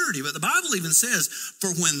security. But the Bible even says,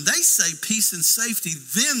 for when they say peace and safety,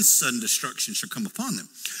 then sudden destruction shall come upon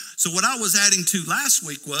them. So what I was adding to last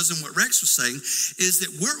week was, and what Rex was saying, is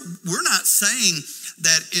that we're not saying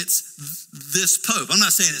that it's this pope. I'm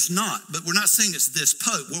not saying it's not, but we're not saying it's this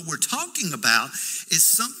pope. What we're talking about is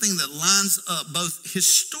something that lines up both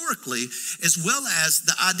historically as well as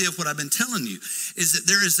the idea of what I've been telling you, is that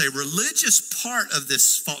there is a religious part of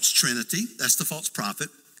this false trinity, that's the false prophet.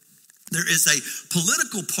 There is a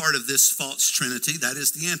political part of this false trinity, that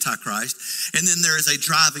is the Antichrist, and then there is a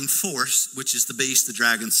driving force, which is the beast, the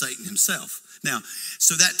dragon, Satan himself. Now,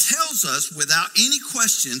 so that tells us without any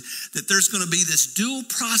question that there's going to be this dual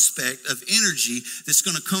prospect of energy that's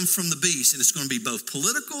going to come from the beast, and it's going to be both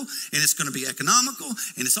political, and it's going to be economical,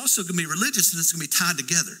 and it's also going to be religious, and it's going to be tied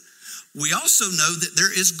together. We also know that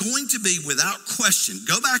there is going to be, without question,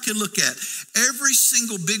 go back and look at every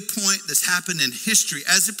single big point that's happened in history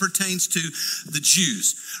as it pertains to the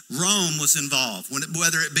Jews. Rome was involved,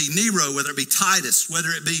 whether it be Nero, whether it be Titus,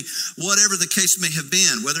 whether it be whatever the case may have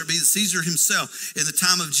been, whether it be Caesar himself in the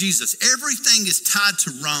time of Jesus. Everything is tied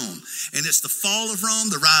to Rome, and it's the fall of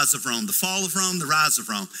Rome, the rise of Rome, the fall of Rome, the rise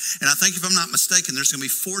of Rome. And I think, if I'm not mistaken, there's going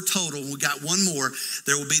to be 4 total. We got one more.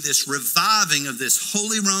 There will be this reviving of this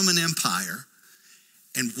Holy Roman Empire.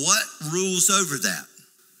 And what rules over that?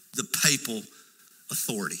 The papal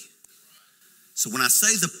authority. So when I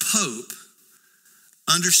say the Pope,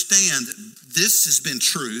 understand that this has been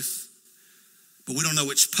truth, but we don't know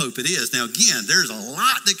which Pope it is. Now again, there's a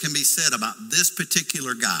lot that can be said about this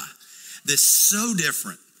particular guy that's so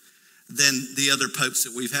different than the other popes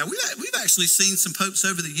that we've had. We've actually seen some popes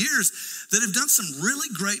over the years that have done some really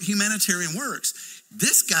great humanitarian works.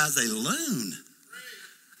 This guy's a loon.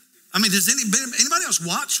 I mean, does anybody else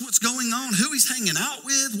watch what's going on, who he's hanging out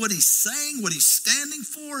with, what he's saying, what he's standing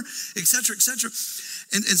for, et cetera, et cetera?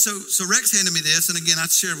 And so Rex handed me this, and again, I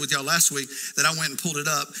shared with y'all last week that I went and pulled it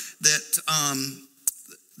up, that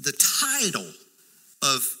the title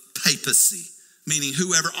of papacy, meaning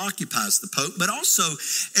whoever occupies the Pope, but also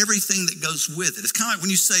everything that goes with it. It's kind of like when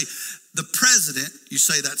you say the president, you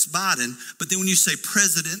say that's Biden, but then when you say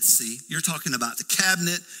presidency, you're talking about the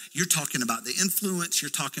cabinet, you're talking about the influence,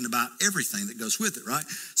 you're talking about everything that goes with it, right?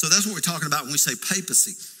 So that's what we're talking about when we say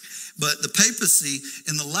papacy. But the papacy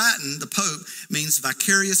in the Latin, the Pope, means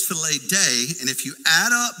vicarius filii Dei, and if you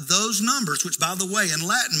add up those numbers, which by the way in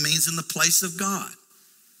Latin means in the place of God.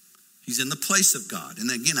 He's in the place of God.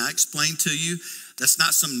 And again, I explained to you, that's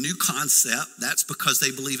not some new concept. That's because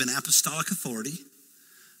they believe in apostolic authority.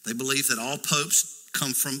 They believe that all popes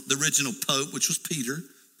come from the original pope, which was Peter.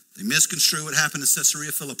 They misconstrue what happened in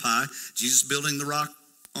Caesarea Philippi. Jesus building the rock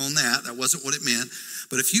on that. That wasn't what it meant.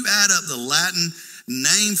 But if you add up the Latin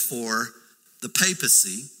name for the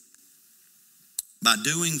papacy, by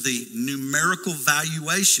doing the numerical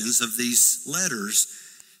valuations of these letters,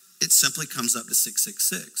 it simply comes up to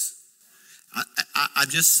 666. I'm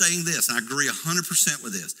just saying this, and I agree 100%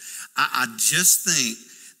 with this. I just think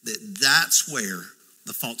that that's where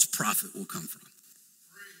the false prophet will come from.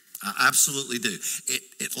 I absolutely do.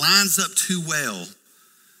 It lines up too well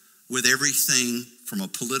with everything from a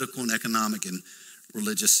political and economic and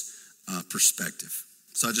religious perspective.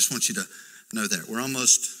 So I just want you to know that. We're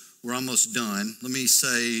almost done. Let me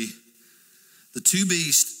say The two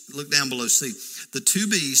beasts, look down below, see. The two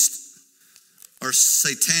beasts are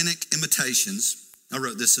satanic imitations. I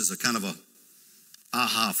wrote this as a kind of a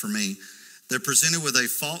aha for me. They're presented with a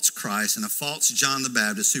false Christ and a false John the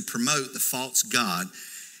Baptist who promote the false God.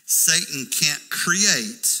 Satan can't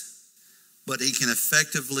create, but he can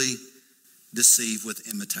effectively deceive with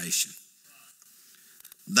imitation.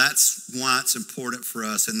 That's why it's important for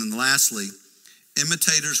us. And then lastly,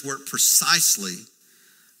 imitators work precisely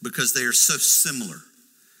because they are so similar.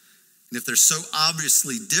 And if they're so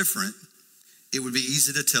obviously different, it would be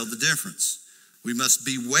easy to tell the difference. We must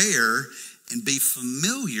beware and be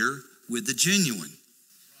familiar with the genuine.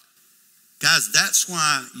 Guys, that's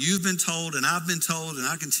why you've been told and I've been told and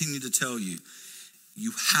I continue to tell you,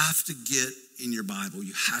 you have to get in your Bible.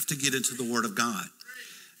 You have to get into the Word of God.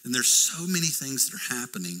 And there's so many things that are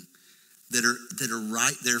happening that are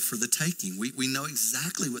right there for the taking. We know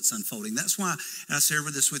exactly what's unfolding. That's why, and I share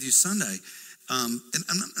this with you Sunday, and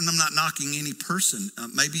I'm not knocking any person.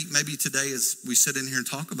 Maybe today as we sit in here and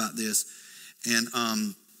talk about this,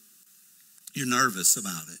 and you're nervous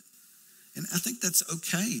about it. And I think that's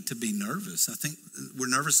okay to be nervous. I think we're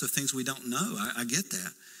nervous of things we don't know. I get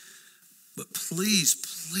that. But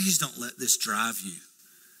please don't let this drive you.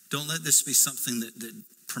 Don't let this be something that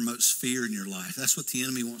promotes fear in your life. That's what the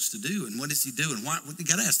enemy wants to do. And what does he do? And why? You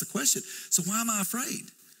got to ask the question. So why am I afraid?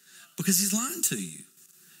 Because he's lying to you,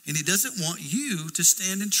 and he doesn't want you to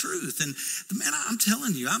stand in truth. And man, I'm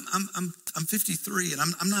telling you, I'm 53, and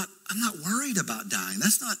I'm not worried about dying.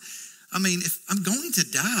 That's not. I mean, if I'm going to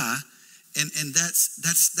die, and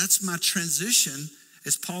that's my transition.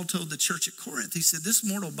 As Paul told the church at Corinth, he said, this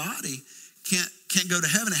mortal body can't go to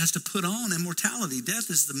heaven. It has to put on immortality. Death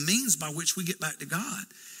is the means by which we get back to God.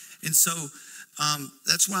 And so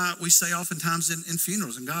that's why we say oftentimes in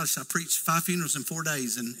funerals, and gosh, I preached 5 funerals in 4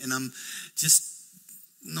 days, and I'm just,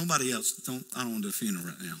 nobody else, I don't want to do a funeral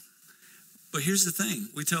right now. But here's the thing,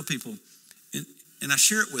 we tell people, and I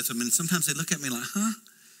share it with them, and sometimes they look at me like, huh?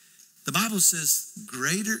 The Bible says,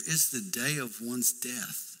 greater is the day of one's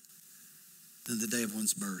death than the day of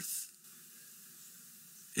one's birth.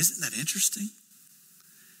 Isn't that interesting?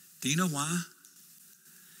 Do you know why?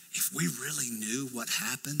 If we really knew what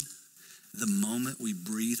happened the moment we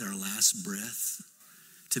breathe our last breath,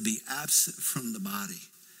 to be absent from the body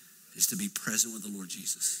is to be present with the Lord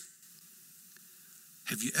Jesus.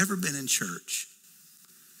 Have you ever been in church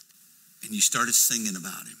and you started singing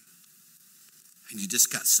about him and you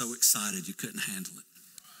just got so excited you couldn't handle it?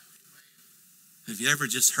 Have you ever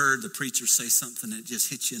just heard the preacher say something that just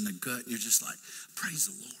hits you in the gut and you're just like, praise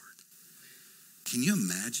the Lord? Can you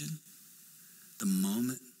imagine the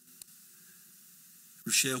moment,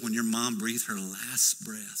 Rochelle, when your mom breathed her last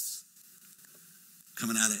breath,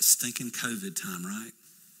 coming out of that stinking COVID time, right?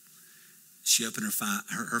 She opened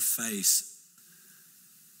her face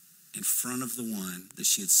in front of the one that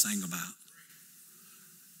she had sang about.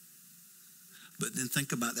 But then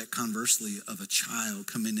think about that conversely of a child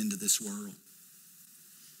coming into this world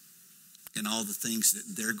and all the things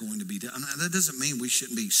that they're going to be done. That doesn't mean we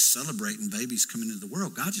shouldn't be celebrating babies coming into the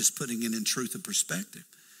world. God's just putting it in truth and perspective.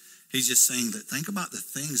 He's just saying that think about the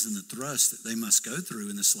things and the thrust that they must go through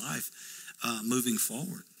in this life moving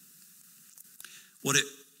forward. What it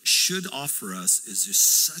should offer us is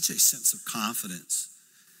just such a sense of confidence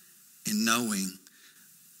in knowing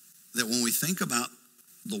that when we think about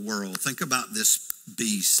the world, think about this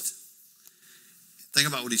beast, think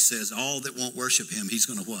about what he says, all that won't worship him, he's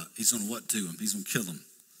going to what? He's going to what to him? He's going to kill them.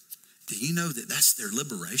 Do you know that that's their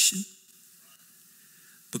liberation?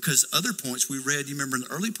 Because other points we read, you remember in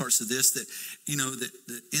the early parts of this, that, you know, that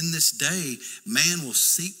in this day, man will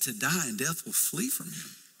seek to die and death will flee from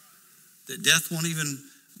him. That death won't even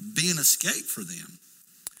be an escape for them.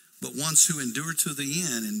 But ones who endure to the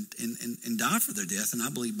end and die for their death, and I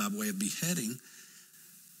believe by way of beheading,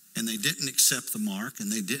 and they didn't accept the mark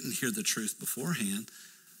and they didn't hear the truth beforehand,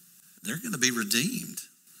 they're going to be redeemed.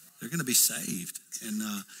 They're going to be saved. And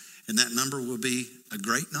that number will be a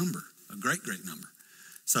great number, a great, great number.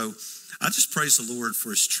 So I just praise the Lord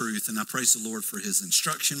for his truth, and I praise the Lord for his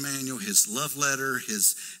instruction manual, his love letter,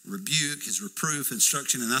 his rebuke, his reproof,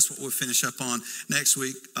 instruction, and that's what we'll finish up on next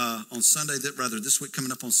week on Sunday, this week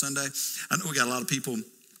coming up on Sunday. I know we got a lot of people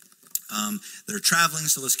that are traveling,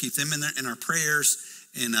 so let's keep them in our prayers.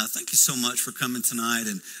 And thank you so much for coming tonight.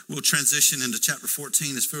 And we'll transition into chapter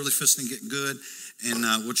 14 as Fearless Fisting get good, and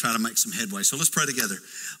we'll try to make some headway. So let's pray together.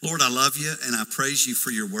 Lord, I love you, and I praise you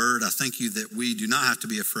for your word. I thank you that we do not have to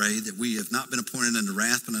be afraid, that we have not been appointed unto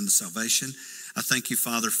wrath, but unto salvation. I thank you,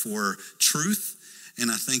 Father, for truth.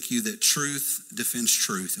 And I thank you that truth defends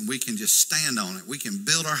truth, and we can just stand on it. We can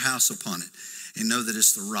build our house upon it. and know that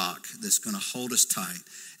it's the rock that's going to hold us tight,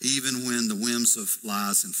 even when the whims of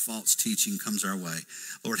lies and false teaching comes our way.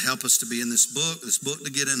 Lord, help us to be in this book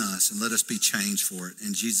to get in us, and let us be changed for it.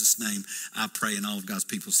 In Jesus' name, I pray, and all of God's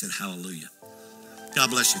people said, hallelujah. God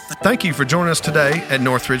bless you. Thank you for joining us today at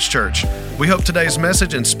Northridge Church. We hope today's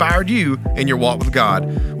message inspired you in your walk with God.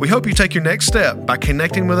 We hope you take your next step by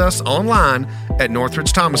connecting with us online at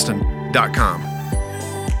northridgethomaston.com.